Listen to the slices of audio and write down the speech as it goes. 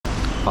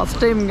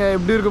First time இங்கே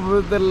எப்படி இருக்க போது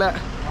தெரியல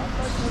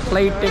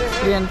ஃப்ளைட்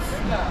எக்ஸ்பீரியன்ஸ்.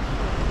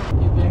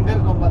 இப்போ எங்கே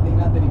இருக்கோம்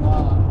பார்த்தீங்கன்னா தெரியுமா,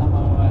 நம்ம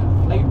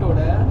ஃப்ளைட்டோட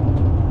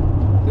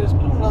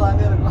ரெஸ்ட் ரூமில்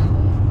தாங்க இருக்கோம்.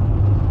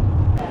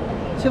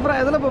 சிப்ரா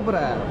எதில்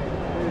போகிற?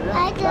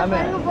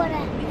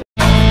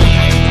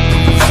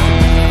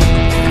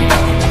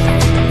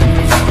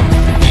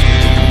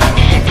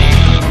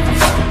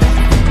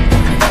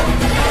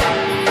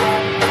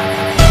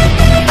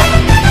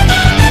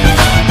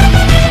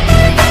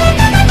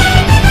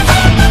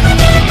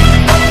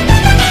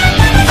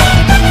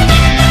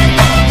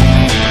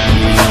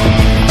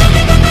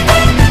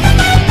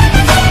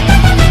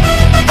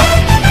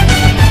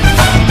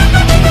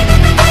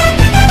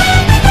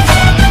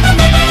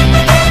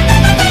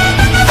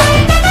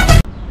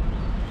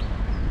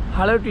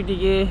 ஹலோ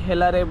டிடிக்கு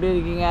எல்லோரும் எப்படி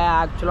இருக்கீங்க?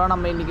 ஆக்சுவலாக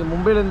நம்ம இன்றைக்கி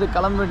மும்பையிலேருந்து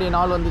கிளம்ப வேண்டிய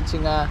நாள்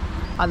வந்துச்சுங்க.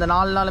 அந்த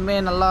 4 நாளுமே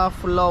நல்லா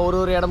ஃபுல்லாக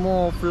ஒரு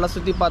இடமும் ஃபுல்லாக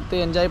சுற்றி பார்த்து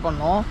என்ஜாய்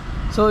பண்ணோம்.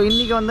 ஸோ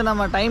இன்றைக்கி வந்து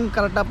நம்ம டைம்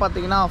கரெக்டாக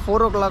பார்த்தீங்கன்னா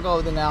 4 o'clock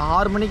ஆகுதுங்க.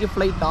 6 மணிக்கு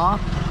ஃப்ளைட் தான்.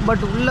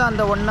 பட் உள்ளே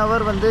அந்த 1 hour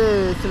வந்து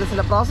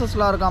சில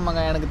ப்ராசஸ்லாம்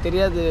இருக்காமாங்க, எனக்கு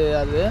தெரியாது.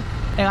 அது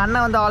எங்கள்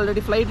அண்ணன் வந்து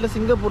ஆல்ரெடி ஃப்ளைட்டில்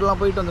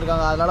சிங்கப்பூர்லாம் போயிட்டு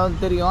வந்திருக்காங்க, அதனால்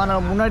வந்து தெரியும்.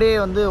 அதனால் முன்னாடியே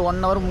வந்து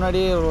 1 hour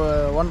முன்னாடியே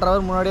 1.5 hour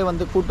முன்னாடியே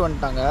வந்து கூப்பிட்டு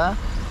வந்துட்டாங்க.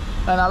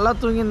 நல்லா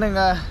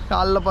தூங்கியிருந்தேங்க.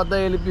 காலைல பார்த்தா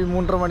எழுப்பி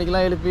 3:30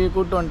 மணிக்கெலாம் எழுப்பி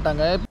கூப்பிட்டு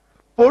வந்துட்டாங்க.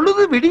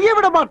 பொழுது விடிய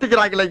விட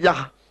மாட்டேங்கிறாங்களே ஐயா.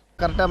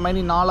 கரெக்டாக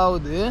மணி 4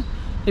 ஆகுது.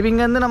 இப்போ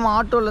இங்கேருந்து நம்ம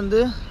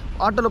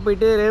ஆட்டோவில்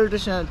போயிட்டு ரயில்வே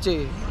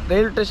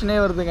ஸ்டேஷனே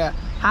வருதுங்க.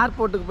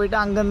 ஏர்போர்ட்டுக்கு போயிட்டு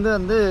அங்கேருந்து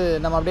வந்து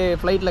நம்ம அப்படியே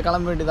ஃப்ளைட்டில்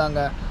கிளம்ப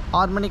வேண்டியதாங்க.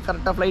 6 மணிக்கு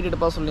கரெக்டாக ஃப்ளைட்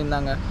எடுப்பாக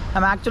சொல்லியிருந்தாங்க.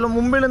 நம்ம ஆக்சுவலாக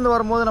மும்பைலேருந்து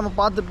வரும்போது நம்ம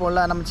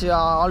பார்த்துருப்போம்ல, நம்ம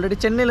ஆல்ரெடி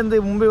சென்னையிலேருந்து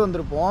மும்பை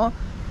வந்திருப்போம்.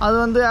 அது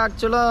வந்து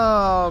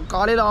ஆக்சுவலாக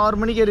காலையில் 6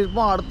 மணிக்கு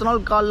ஏறியிருப்போம். அடுத்த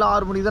நாள் காலையில்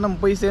 6 மணிக்கு தான்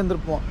நம்ம போய்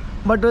சேர்ந்துருப்போம்.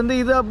 பட் வந்து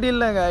இது அப்படி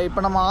இல்லைங்க. இப்போ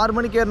நம்ம 6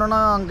 மணிக்கு ஏறினோன்னா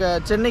அங்கே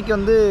சென்னைக்கு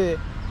வந்து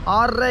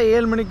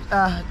 6:30 மணிக்கு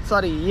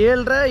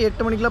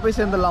 8 மணிக்கெலாம் போய்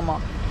சேர்ந்துடலாமா.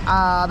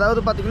 அதாவது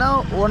பார்த்திங்கன்னா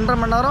 1.5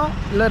 மணி நேரம்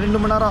இல்லை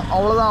 2 மணி நேரம்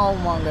அவ்வளோதான்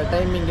ஆகுமா அங்கே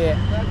டைமிங்கு.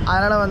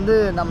 அதனால் வந்து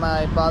நம்ம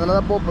இப்போ அதில்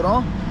தான்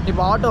போகிறோம்.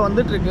 இப்போ ஆட்டோ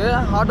வந்துட்டுருக்கு.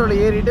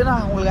 ஆட்டோவில் ஏறிட்டு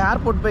நான் உங்களுக்கு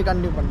ஏர்போர்ட் போய்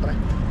கண்டினியூ பண்ணுறேன்.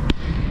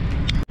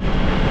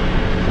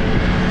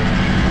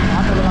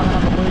 ஆட்டோவில் தாங்க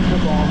நம்ம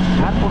போயிட்டுருக்கோம்,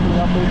 ஏர்போர்ட்டுக்கு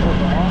தான்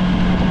போயிட்டுருக்கோம்.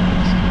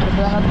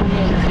 இப்போ தாங்க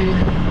தூங்கி வச்சு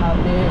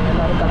அப்படியே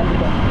எல்லோரும்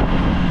கிளம்பிட்டோம்.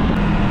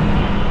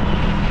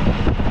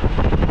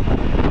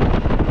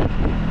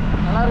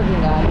 நல்லா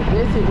இருக்குங்க. அந்த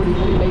தேசிய கொடி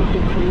மாதிரி லைட்டு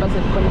ஃபுல்லாக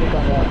செட்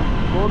பண்ணியிருக்காங்க.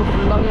 ரோடு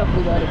ஃபுல்லாகவே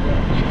அப்படி தான் இருக்குது.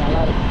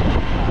 நல்லா இருக்கு.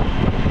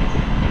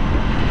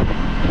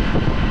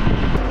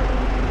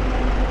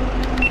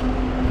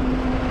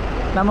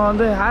 நம்ம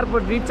வந்து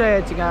ஏர்போர்ட் ரீச்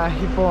ஆயாச்சுங்க.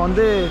 இப்போ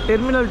வந்து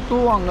டெர்மினல்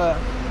 2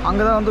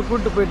 அங்கே தான் வந்து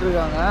கூப்பிட்டு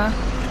போயிட்டுருக்காங்க.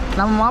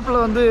 நம்ம மாப்பிள்ளை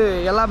வந்து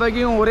எல்லா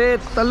பேக்கையும் ஒரே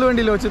தள்ளு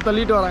வண்டியில் வச்சு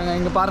தள்ளிட்டு வராங்க.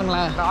 இங்கே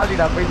பாருங்களேன்,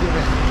 ஆடிடா போயிட்டு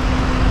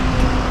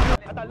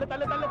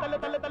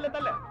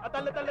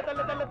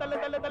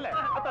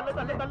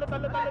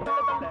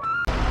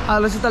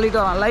அதில் வச்சு தள்ளிட்டு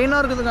வரோம். லைனாக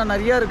இருக்குதுங்க,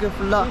 நிறையா இருக்குது.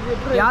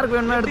 ஃபுல்லாக யாருக்கு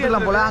வேணுமோ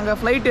எடுத்துக்கலாம் போல். அங்கே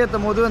ஃப்ளைட்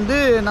ஏற்றும் போது வந்து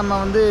நம்ம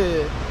வந்து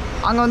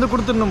அங்கே வந்து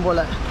கொடுத்துடணும்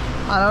போல்.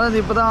 அதனால்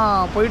வந்து இப்போ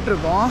தான்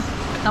போயிட்டுருக்கோம்.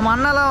 நம்ம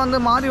அண்ணாலாம் வந்து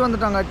மாறி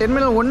வந்துட்டாங்க.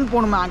 டெர்மினல் 1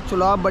 போகணுமே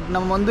ஆக்சுவலாக. பட்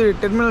நம்ம வந்து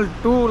டெர்மினல்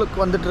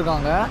 2க்கு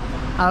வந்துட்டுருக்காங்க.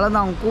 அதனால்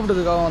தான் அவங்க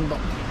கூப்பிட்டதுக்காக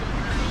வந்தோம்.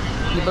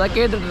 இப்போ தான்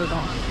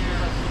கேட்டுட்ருக்கோம்.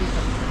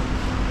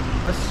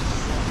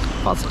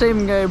 ஃபஸ்ட் டைம்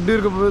இங்கே எப்படி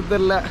இருக்க போது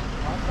தெரில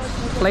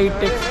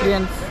ஃப்ளைட்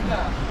எக்ஸ்பீரியன்ஸ்.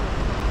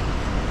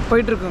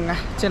 போயிட்டுருக்குங்க.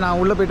 சரி, நான்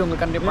உள்ளே போய்ட்டு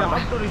உங்களுக்கு கண்டிப்பாக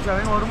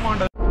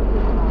வருமானம்.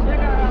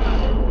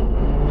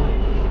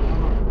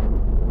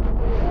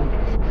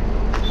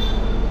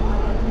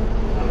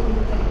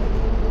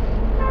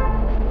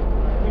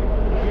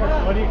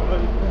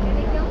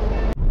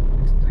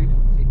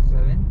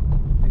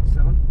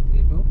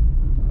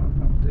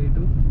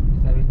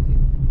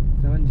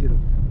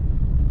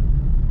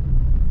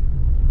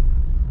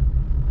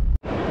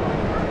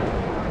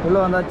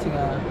 உள்ளே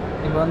வந்தாச்சுங்க.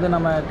 இப்போ வந்து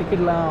நம்ம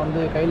டிக்கெட்லாம்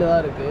வந்து கையில்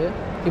தான் இருக்குது.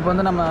 இப்போ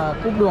வந்து நம்ம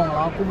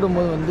கூப்பிடுவாங்களாம்.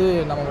 கூப்பிடும்போது வந்து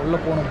நம்ம உள்ளே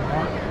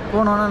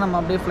போனோன்னா நம்ம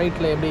அப்படியே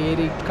ஃப்ளைட்டில் எப்படி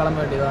ஏறி கிளம்ப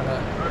வேண்டியதாங்க.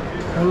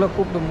 உள்ளே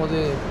கூப்பிடும்போது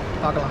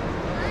பார்க்கலாம்.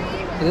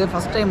 இதே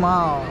ஃபஸ்ட்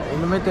டைமாக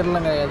ஒன்றுமே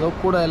தெரிலங்க. ஏதோ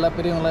கூட எல்லா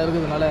பெரியவங்களாம்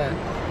இருக்கிறதுனால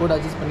கூட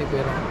அட்ஜஸ்ட் பண்ணி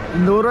போயிடும்.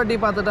 இந்த ஒரு வாட்டி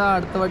பார்த்துட்டா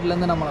அடுத்த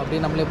வாட்டிலேருந்து நம்ம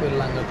அப்படியே நம்மளே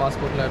போயிடலாங்க.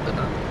 பாஸ்போர்ட்டில்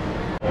எடுத்துட்டா.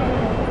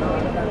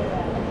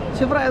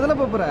 சிப்ரா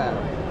எதில் போகிற?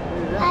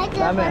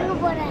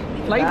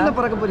 ஃப்ளைட்டில்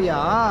பறக்க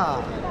போறியா?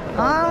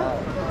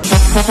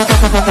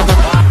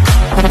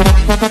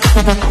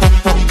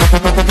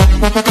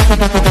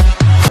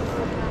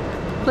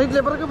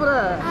 ஃப்ளைட்டில் பறக்க போகிற?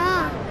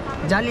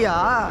 ஜாலியா?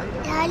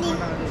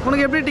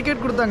 உனக்கு எப்படி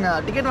டிக்கெட் கொடுத்தாங்க?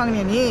 டிக்கெட்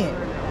வாங்கினியா நீ?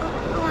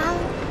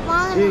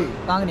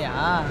 வாங்கினியா?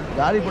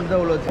 ஜாலி பண்ணிட்டு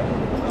தான் உள்ள வச்சு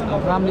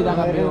ஃபேமிலி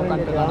தாங்க அப்படியே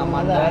உட்காந்துருக்காங்க. நம்ம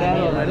அந்த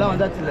எல்லாம்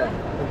வந்தாச்சு இல்லை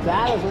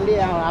சேலை சொல்லி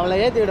அவளை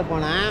ஏற்றி விட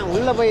போனேன்.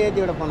 உள்ளே போய்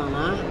ஏற்றி விட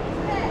போனான்னா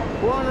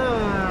ஃபோனை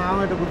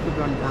அவங்ககிட்ட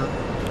கொடுத்துட்டு வந்துட்டான்.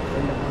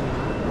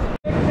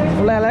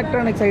 ஃபுல்லாக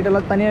எலக்ட்ரானிக்ஸ்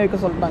ஐட்டெல்லாம் தனியாக வைக்க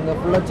சொல்லிட்டாங்க.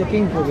 ஃபுல்லாக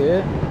செக்கிங் போகுது.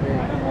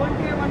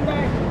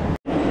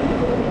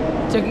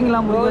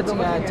 செக்கிங்லாம்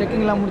முடிஞ்சாச்சுங்க.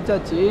 செக்கிங்லாம்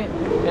முடிச்சாச்சு.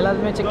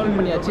 எல்லாத்துமே செக்கிங்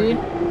பண்ணியாச்சு.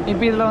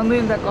 இப்போ இதில் வந்து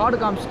இந்த கார்டு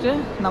காமிச்சிட்டு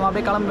நம்ம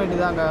அப்படியே கிளம்ப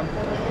வேண்டியதாங்க.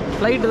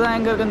 ஃப்ளைட்டு தான்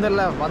எங்கே இருக்குன்னு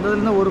தெரியல.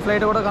 வந்ததுலேருந்து ஒரு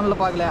ஃப்ளைட்டை கூட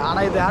கண்ணில் பார்க்கல.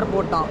 ஆனால் இது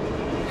ஏர்போர்ட் தான்.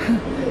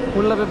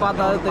 உள்ளே போய்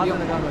பார்த்தா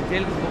தெரியும்.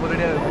 ஜெயிலுக்கு போக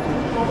ரெடியாக இருக்கு.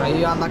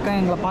 ஐயோ அந்த அக்கா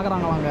எங்களை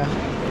பார்க்குறாங்க வாங்க.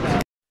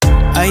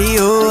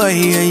 ஐயோ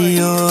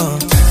ஐயோ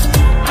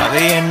அவ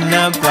என்ன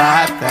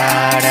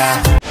பார்த்தாடா.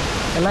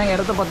 எல்லாம்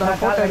இடத்த பார்த்தா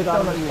ஃபோட்டோ எடுக்க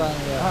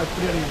ஆரம்பிப்பாங்க.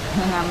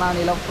 அண்ணா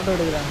நீலாம் ஃபோட்டோ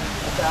எடுக்கிறாங்க.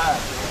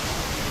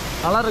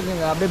 நல்லா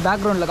இருக்குங்க. அப்படியே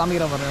பேக்ரவுண்டில்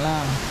காமிக்கிறேன்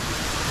பாருங்களேன்.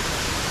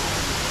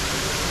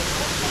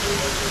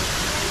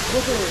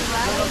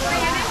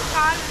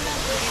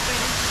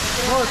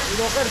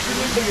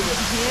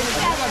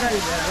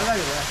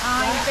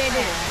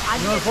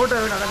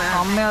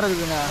 செம்மையாக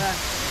இருக்குதுங்க.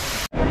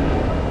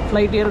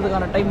 ஃப்ளைட்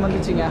ஏறதுக்கான டைம்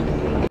வந்துச்சுங்க.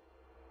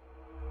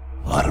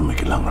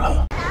 ஆரம்பிக்கலாங்களா?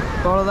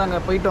 அவ்வளோதாங்க,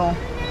 போயிட்டோம்,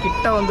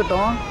 கிட்ட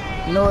வந்துட்டோம்.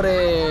 இன்னொரு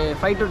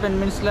 5 to 10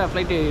 மினிட்ஸில்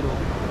ஃப்ளைட்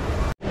ஏறிடுவோம்.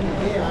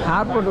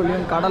 ஏர்போர்ட்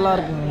உள்ளேயும் கடலாக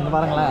இருக்குங்க. இங்கே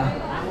பாருங்களேன்,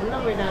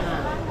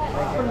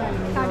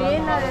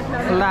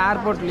 ஃபுல்லாக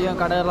ஏர்போர்ட்லேயும்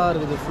கடையெல்லாம்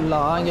இருக்குது.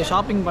 ஃபுல்லாக இங்கே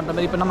ஷாப்பிங் பண்ணுற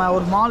மாதிரி. இப்போ நம்ம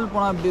ஒரு மால்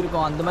போனால் எப்படி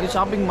இருக்கும் அந்த மாதிரி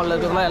ஷாப்பிங் மாலில்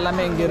இருக்கிறதுலாம்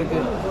எல்லாமே இங்கே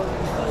இருக்குது.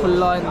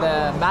 ஃபுல்லாக இந்த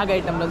பேக்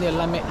ஐட்டம்லேருந்து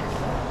எல்லாமே.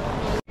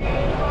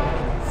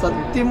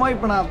 சத்தியமாக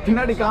இப்போ நான்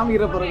பின்னாடி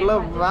காமிக்கிற பிறகுல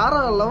வேறு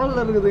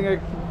லெவலில் இருக்குதுங்க.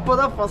 இப்போ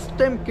தான் ஃபஸ்ட்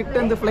டைம்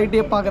கிட்டேருந்து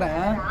ஃப்ளைட்டே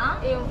பார்க்குறேன்.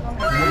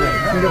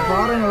 இங்கே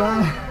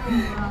பாருங்களேன்,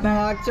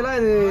 நாங்கள் ஆக்சுவலாக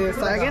இது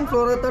 2nd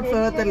floor 3rd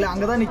floor தெரியல,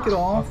 அங்கே தான்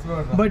நிற்கிறோம்.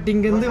 பட்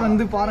இங்கேருந்து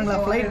வந்து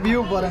பாருங்களேன், ஃப்ளைட்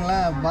வியூ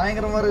பாருங்களேன்,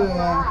 பயங்கரமாக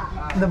இருக்குங்க.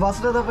 இந்த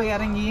பஸ்ஸில் தான் போய்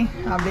இறங்கி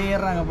அப்படியே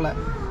ஏறுறாங்க போல.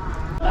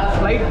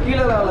 ஃப்ளைட்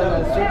கீழே வரலைங்க,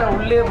 ஸ்ட்ரெயிட்டாக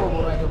உள்ளே போக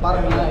போகிறோம். இங்கே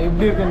பாருங்களேன்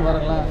எப்படி இருக்குன்னு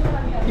பாருங்களேன்.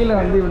 கீழே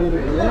வந்து இப்படி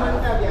இருக்குது,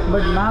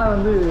 பட் மேலே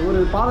வந்து ஒரு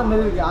பாதை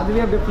மாதிரி இருக்குது.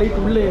 அதுவே அப்படியே ஃப்ளைட்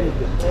உள்ளே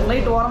இருக்குது.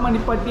 ஃப்ளைட் ஓரமாக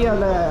நிப்பாட்டி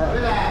அதில்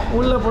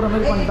உள்ளே போகிற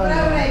மாதிரி பண்ணிட்டாங்க.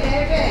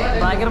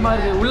 பயங்கரமாக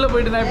இருக்குது. உள்ளே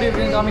போயிட்டு நான் எப்படி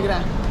இருக்குன்னு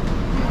காமிக்கிறேன்.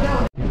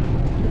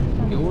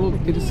 எவ்வளோ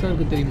பெருசாக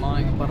இருக்குது தெரியுமா?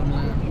 இங்கே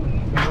பாருங்களேன்.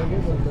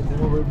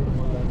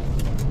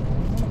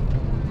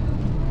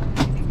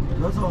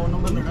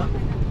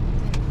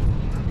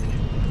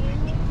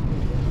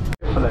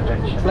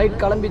 ஃப்ளைட்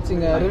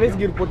கிளம்பிச்சுங்க. ரிவர்ஸ்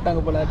கியர்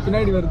போட்டாங்க போல,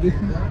 பின்னாடி வருது.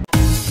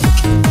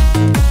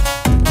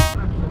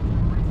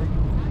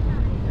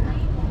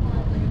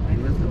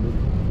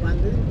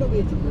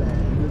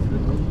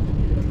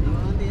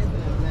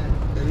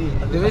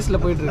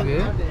 ரிவர்ஸில் போயிட்டு இருக்கு.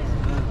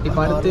 இப்போ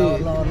அடுத்து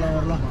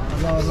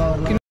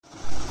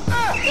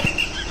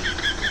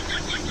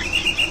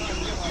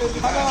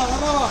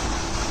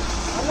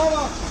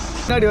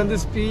பின்னாடி வந்து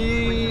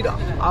ஸ்பீடாக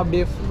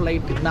அப்படியே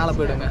ஃப்ளைட் மேலே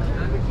போயிடுங்க.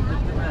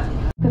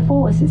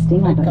 Before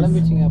assisting others,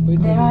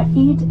 there are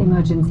 8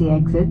 emergency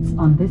exits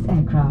on this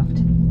aircraft.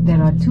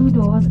 There are 2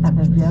 doors at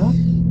the rear,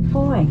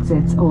 4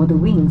 exits over the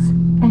wings,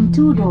 and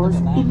 2 doors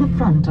in the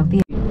front of the.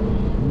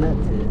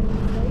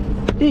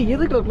 ஏய்,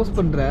 எதுக்கு க்ளோஸ்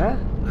பண்ற?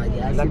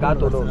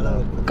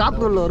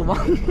 காத்து உள்ள வருமா?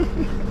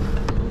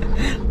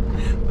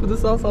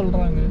 புதுசா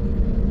சொல்றாங்க.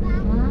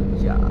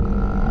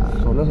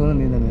 சொல்ல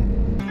நீ தானே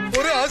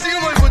ஒரு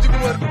அசிங்கமாய் போச்சு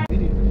குமார்.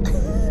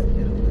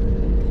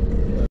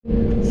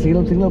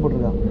 சிக்னல்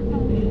போட்டிருக்கான்.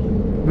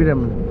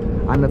 வீடம்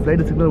அந்த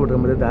ஃப்ளைட்டு சிக்னல்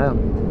போட்டிருக்க மாதிரி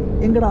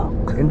எங்கடா?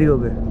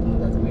 இண்டிகோக்கு.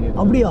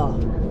 அப்படியா?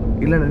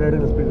 இல்லை நிறைய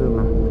இடத்துல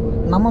ஸ்பீக்கர்.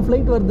 நம்ம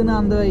ஃப்ளைட் வருதுன்னா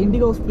அந்த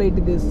இண்டிகோ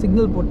ஃப்ளைட்டுக்கு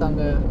சிக்னல்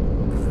போட்டாங்க.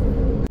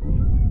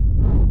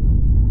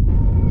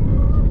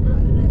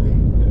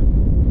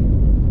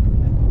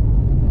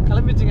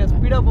 கிளம்பிச்சுங்க,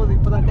 ஸ்பீடாக போகுது.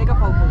 இப்போ தான் டேக்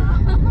ஆஃப் ஆக போகுது.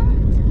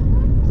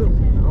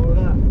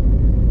 அவ்வளோதான்,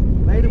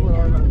 ரைடு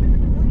போகிறோம். அவ்வளோதான்,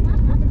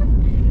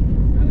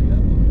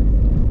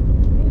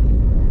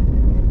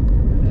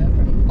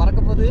 பறக்க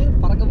போகுது.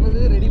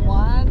 ரெடி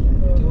 1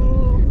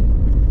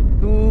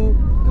 2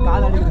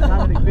 காது அடிக்குது.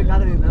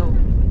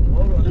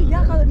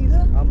 ஏன் காது அடிக்குது?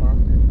 ஆமாம்,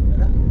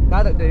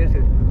 காது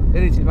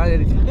ஏறிச்சு, மேலே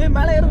ஏறிச்சு. ஏய்,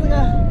 மேலே ஏறுதுங்க.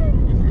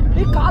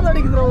 ஏய், காது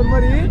அடிக்குதுடா ஒரு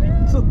மாதிரி.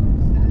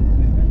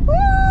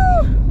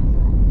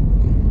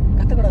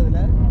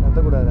 கத்தக்கூடாதுல்ல?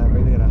 கத்தக்கூடாதா?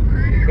 போயிடுங்கிறேன்.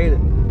 கைது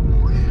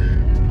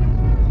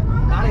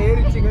மேலே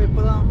ஏறிச்சுங்க.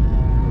 இப்போதான்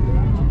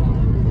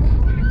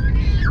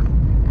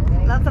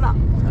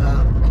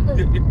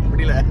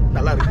முடியல.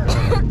 நல்லா இருக்கு.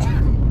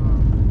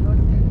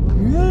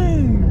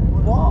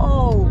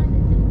 வாவ்,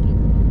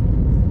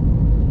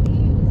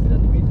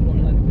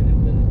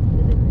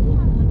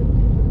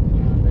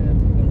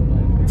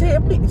 சரி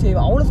எப்படி சரி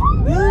அவ்வளோ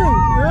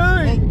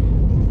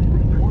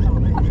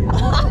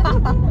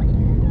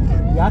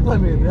யாத்திரை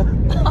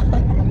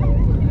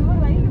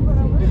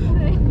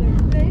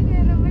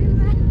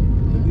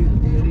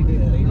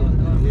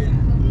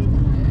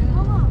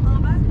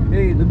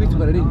ஏய், இந்த பீச்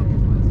பாரு.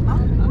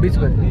 பீச்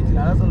பாரு.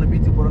 நான் சொல்ல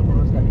பீச்சுக்கு போகிறோன்னு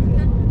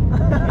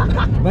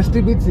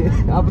ஃபஸ்ட்டு பீச்சு,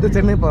 அப்போ தான்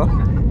சென்னை போகிறோம்.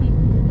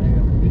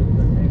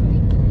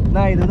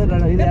 நான் இது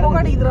வந்து இது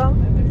காட்டிக்குதுடா.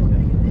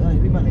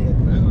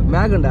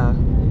 மேகம்டா.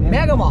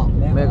 மேகமா?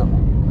 மேகம்.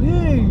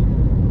 ஏய்,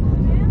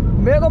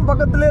 மேகம்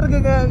பக்கத்துல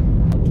இருக்குங்க.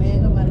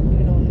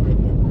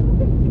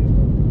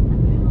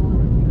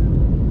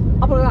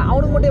 அப்புறம்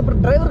அவனுக்கு மட்டும் எப்படி,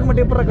 டிரைவருக்கு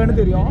மட்டும் எப்படி கண்ணு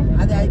தெரியும்?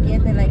 அது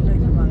அதுக்கேற்ற லைட்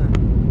வச்சுருப்பாங்க.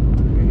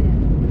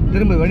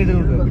 திரும்ப வண்டி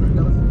திரும்ப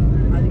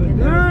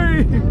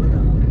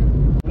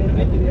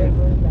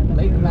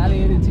லைட் மேலே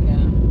ஏறிச்சுங்க.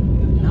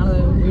 மேலே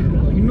போயிட்டு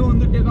இருக்கோம். இன்னும்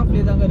வந்து டேக்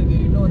ஆஃப்லேயே தாங்க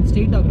இருக்குது. இன்னும் வந்து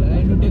ஸ்ட்ரெயிட் ஆகல,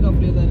 இன்னும் டேக்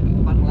ஆஃப்லேயே தான்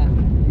இருக்குது. பாருங்களேன்,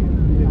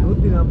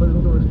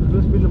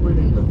 140 ஸ்பீடில்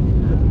போயிட்டு.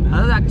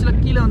 அதாவது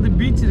ஆக்சுவலாக கீழே வந்து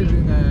பீச்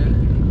இருக்குங்க.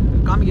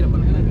 காமிக்கிறேன்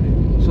பாருங்க.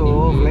 ஸோ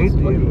ஃப்ளைட்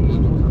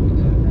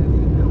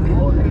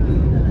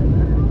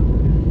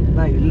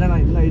நான் இல்லைண்ணா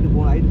இல்லை ஹைட்டு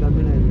போகணும், ஹைட்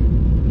கம்மியாக இருக்குது.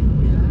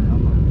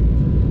 ஆமாம்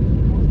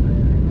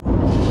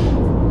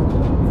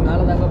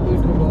மேலே தாங்க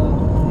போயிட்டுருக்கோம்.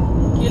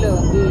 கீழே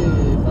வந்து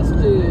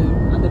ஃபஸ்ட்டு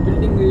அந்த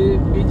பில்டிங்கு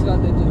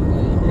பீச்லாம்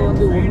தெரிஞ்சிருக்கு. இப்போ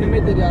வந்து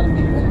ஒன்றுமே தெரிய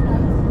ஆரம்பிக்குது.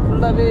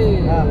 ஃபுல்லாகவே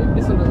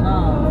எப்படி சொல்கிறதுனா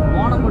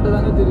வானம் மட்டும்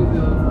தாங்க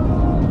தெரியுது.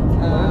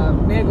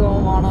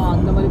 மேகம் வானம்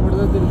அந்த மாதிரி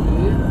மட்டும் தான் தெரியுது.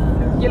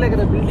 கீழே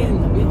இருக்கிற பில்டிங்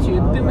பீச்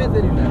எதுவுமே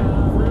தெரியல.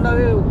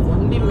 ஃபுல்லாகவே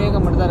ஒன்லி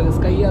மேகம் மட்டும் தான் இருக்குது,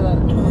 ஸ்கையாக தான்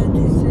இருக்குது.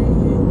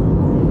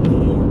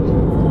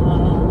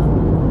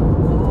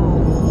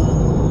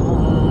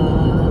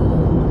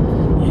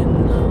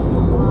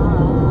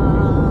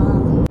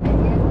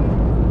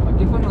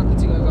 டிஃபன்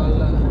வந்துச்சுங்க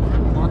காலைல,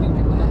 மார்னிங்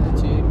டிஃபன்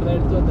வந்துச்சு. இப்போ தான்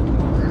எடுத்து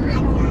வந்துருக்கேன்.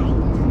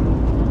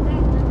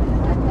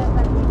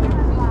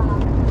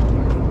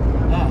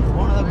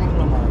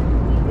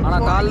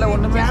 ஆனால் காலைல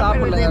ஒன்றுமே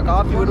சாப்பிடலங்க,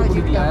 காஃபி கூட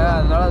குடிக்கல.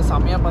 அதனால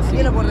செம்மையாக பசி.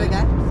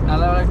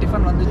 நல்ல வேலை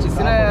டிஃபன் வந்துச்சு.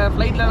 சில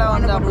ஃப்ளைட்லலாம்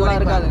வந்து அப்படிலாம்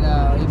இருக்காதுங்க.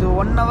 இது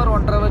 1 hour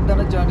 1.5 hour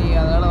தானே ஜேர்னி.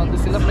 அதனால் வந்து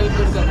சில ஃப்ளைட்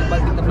இருக்காது,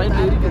 பட் இந்த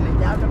ஃப்ளைட்டில் இருக்குது.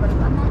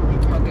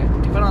 ஓகே,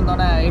 டிஃபன்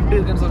வந்தோடனே எப்படி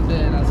இருக்குன்னு சொல்லிட்டு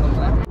நான்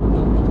சொல்கிறேன்.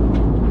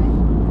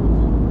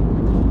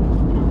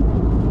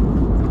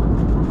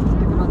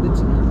 டிஃபன்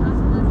வந்துச்சு.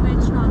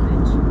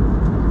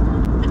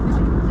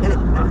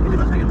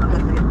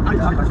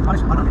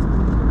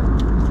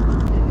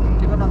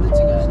 டிஃபன்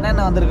வந்துச்சுங்க.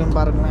 என்னென்ன வந்திருக்குன்னு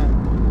பாருங்களேன்.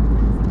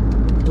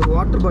 ஒரு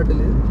வாட்டர்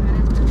பாட்டிலு,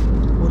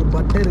 ஒரு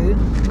பட்டரு,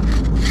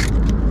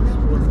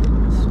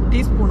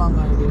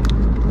 டீஸ்பூனாங்க இது,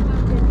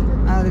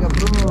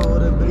 அதுக்கப்புறம்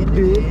ஒரு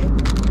பிரெட்டு,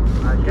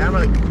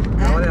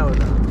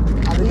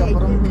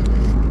 அதுக்கப்புறம்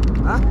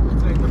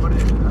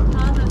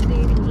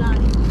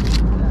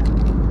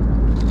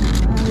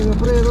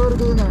அதுக்கப்புறம் ஏதோ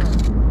இருக்குதுங்க,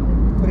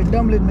 பிரெட்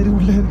ஆம்லேட் மாரி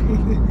உள்ள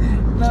இருக்குது.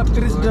 நான்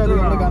பிரிச்சுட்டு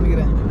அதுக்கப்புறம்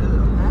காமிக்கிறேன்.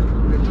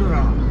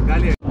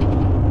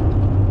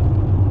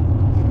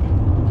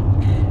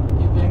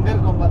 இப்போ எங்கே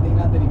இருக்கோம்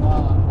பார்த்தீங்கன்னா தெரியுமா,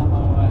 நம்ம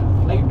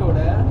ஃப்ளைட்டோட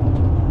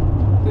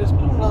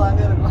ரெஸ்ட் ரூமில்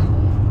தாங்க இருக்கோம்.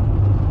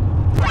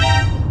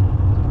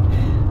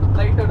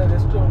 ஃப்ளைட்டோட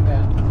ரெஸ்ட் ரூம்ங்க.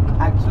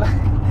 ஆக்சுவலாக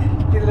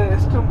இதில்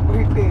ரெஸ்ட் ரூம்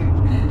போயிட்டு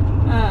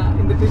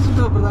இந்த டிஷ்யூ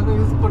பேப்பர் தாங்க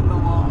யூஸ்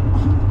பண்ணணுமா.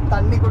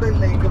 தண்ணி கூட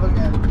இல்லை. இங்கே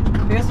பாருங்க,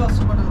 ஃபேஸ்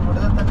வாஷ் பண்ணுறது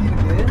மட்டும் தான் தண்ணி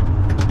இருக்குது.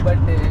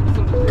 பட் எப்படி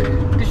சொல்கிறது,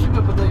 டிஷ்யூ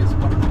பேப்பர் தான் யூஸ்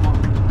பண்ணணுமா.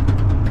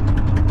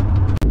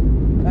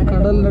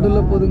 கடல்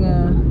நடுவில் போதுங்க.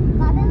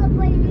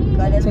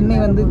 சென்னை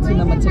வந்துச்சு,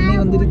 நம்ம சென்னை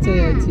வந்துருச்சு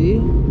ஆச்சு.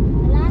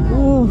 ஓ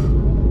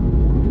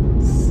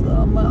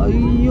செம,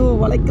 ஐயோ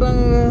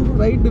வளைக்கிறாங்க.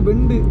 Right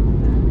bend.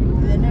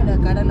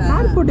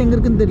 ஏர்போர்ட் எங்கே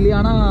இருக்குன்னு தெரியல,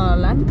 ஆனால்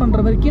லேண்ட் பண்ணுற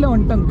மாதிரி கீழே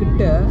வந்துட்டாங்க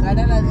கிட்ட.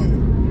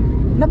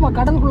 என்னப்பா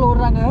கடலுக்குள்ளே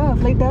விடுறாங்க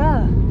ஃப்ளைட்டை?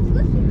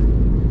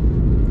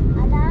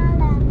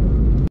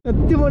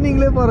 கத்தி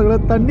நீங்களே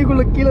பாருங்களேன்,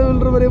 தண்ணிக்குள்ளே கீழே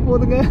விழுற மாதிரியே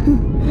போகுதுங்க.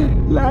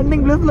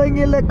 லேண்டிங் பிளேஸில்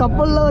இங்கே இல்லை,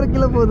 கப்பல்லாம் வர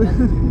கீழே போகுது.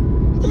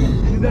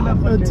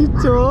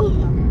 அச்சிச்சோ,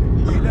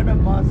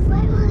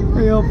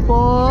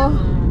 ஐயோப்பா.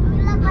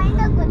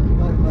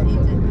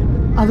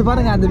 அது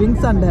பாருங்க, அந்த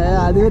விங்ஸ் ஆண்ட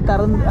அதுவே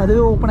திறந்து,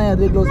 அதுவே ஓப்பன் ஆகி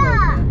அதுவே க்ளோஸ்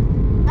ஆகுது.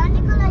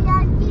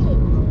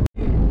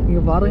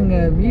 இங்கே பாருங்க,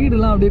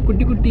 வீடுலாம் அப்படியே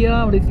குட்டி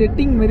குட்டியாக அப்படியே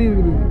செட்டிங் மாரி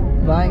இருக்குது.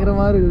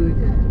 பயங்கரமாக இருக்குது.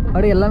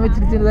 அப்படியே எல்லாமே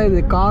சின்ன சின்னதாக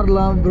இருக்குது.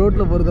 கார்லாம்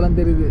ரோட்டில் போகிறதுலாம்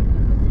தெரியுது.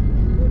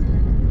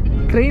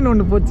 ட்ரெயின்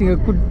ஒன்று போச்சுங்க,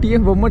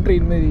 குட்டியாக பொம்மை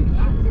ட்ரெயின் மாரி.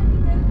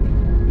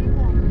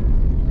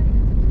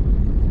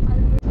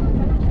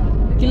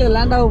 கீழே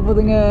லேண்ட் ஆக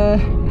போகுதுங்க.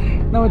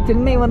 நம்ம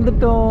சென்னை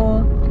வந்துட்டோம்.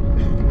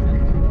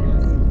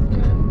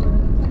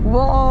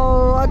 வா,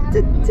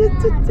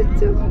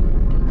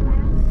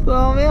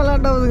 செமையாக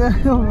லேண்ட் ஆகுதுங்க.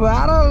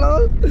 வேற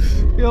லெவல்.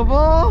 எப்போ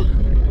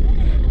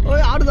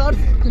ஓய் ஆடுது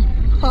ஆடுது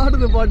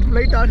ஆடுது பாட்டு,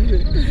 ஃப்ளைட் ஆடுது.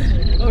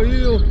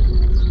 ஐயோ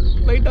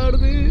ஃப்ளைட்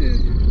ஆடுது.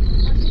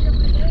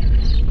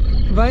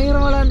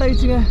 பயங்கரமாக லேண்ட்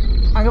ஆகிடுச்சுங்க.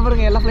 அங்கே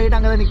பாருங்க, எல்லா ஃப்ளைட்டும்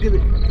அங்கே தான் நிற்குது.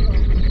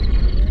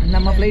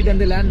 நம்ம ஃப்ளைட்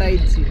வந்து லேண்ட்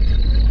ஆகிடுச்சு.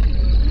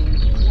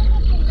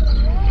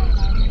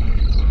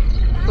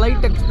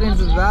 ஃப்ளைட்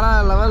எக்ஸ்பீரியன்ஸ் வேறு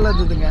லெவலில்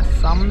இருந்ததுங்க,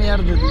 செம்மையாக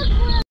இருந்தது.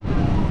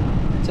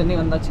 சென்னை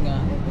வந்தாச்சுங்க.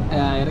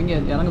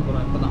 இறங்க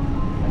போகிறோம் இப்போ தான்.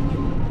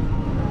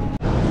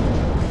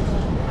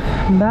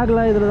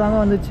 பேக்லாம் இதில் தாங்க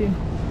வந்துச்சு.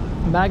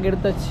 பேக்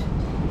எடுத்தாச்சு.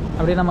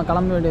 அப்படியே நம்ம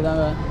கிளம்ப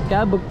வேண்டியதாங்க.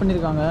 கேப் புக்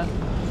பண்ணியிருக்காங்க.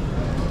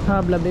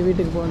 கேபில் அப்படியே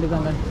வீட்டுக்கு போக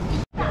வேண்டியதாங்க.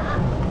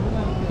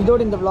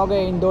 இதோடு இந்த vlog-ஐ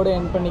இதோடு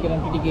எண்ட்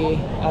பண்ணிக்கிறேன் டிடிக்கு.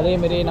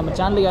 அதேமாரி நம்ம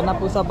சேனலுக்கு யாருன்னா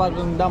புதுசாக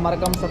பார்க்குறீங்கன்னா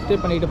மறக்காமல்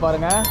சப்ஸ்கிரைப் பண்ணிவிட்டு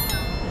பாருங்கள்.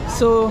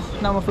 ஸோ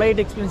நம்ம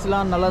ஃப்ளைட்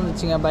எக்ஸ்பீரியன்ஸ்லாம் நல்லா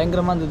இருந்துச்சுங்க.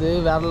 பயங்கரமாக இருந்தது,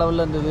 வேறு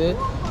லெவலில் இருந்தது.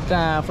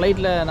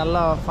 ஃப்ளைட்டில்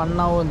நல்லா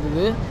ஃபன்னாகவும்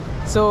இருந்தது.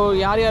 ஸோ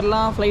யார்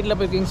யாரெல்லாம் ஃப்ளைட்டில்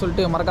போயிருக்கீங்கன்னு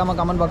சொல்லிட்டு மறக்காமல்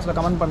கமெண்ட் பாக்ஸில்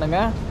கமெண்ட்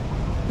பண்ணுங்கள்.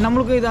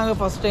 நம்மளுக்கும் இதாங்க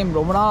ஃபஸ்ட் டைம்.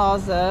 ரொம்ப நாள்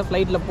ஆசை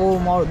ஃப்ளைட்டில்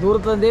போவோமா,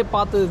 தூரத்துலேருந்தே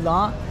பார்த்தது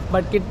தான்.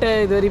 பட் கிட்ட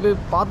இது வரைக்கும்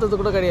போய் பார்த்தது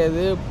கூட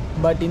கிடையாது.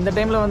 பட் இந்த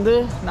டைமில் வந்து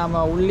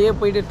நம்ம உள்ளே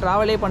போயிட்டு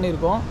ட்ராவலே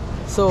பண்ணியிருக்கோம்.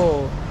 ஸோ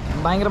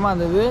பயங்கரமாக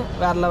இருந்தது,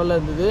 வேறு லெவலில்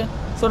இருந்தது.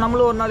 ஸோ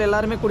நம்மளும் ஒரு நாள்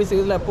எல்லாருமே கூடிய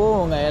சீக்கிரத்தில்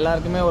போவோங்க.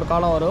 எல்லாருக்குமே ஒரு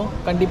காலம் வரும்,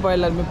 கண்டிப்பாக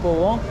எல்லாருமே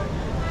போவோம்.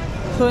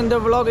 ஸோ இந்த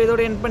vlog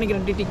இதோட எண்ட்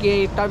பண்ணிக்கிறேன் TTK.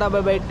 Tata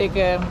bye by, take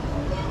care.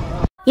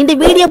 இந்த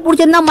வீடியோ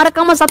பிடிச்சிருந்தா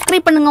மறக்காம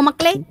சப்ஸ்கிரைப் பண்ணுங்க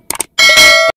மக்களே.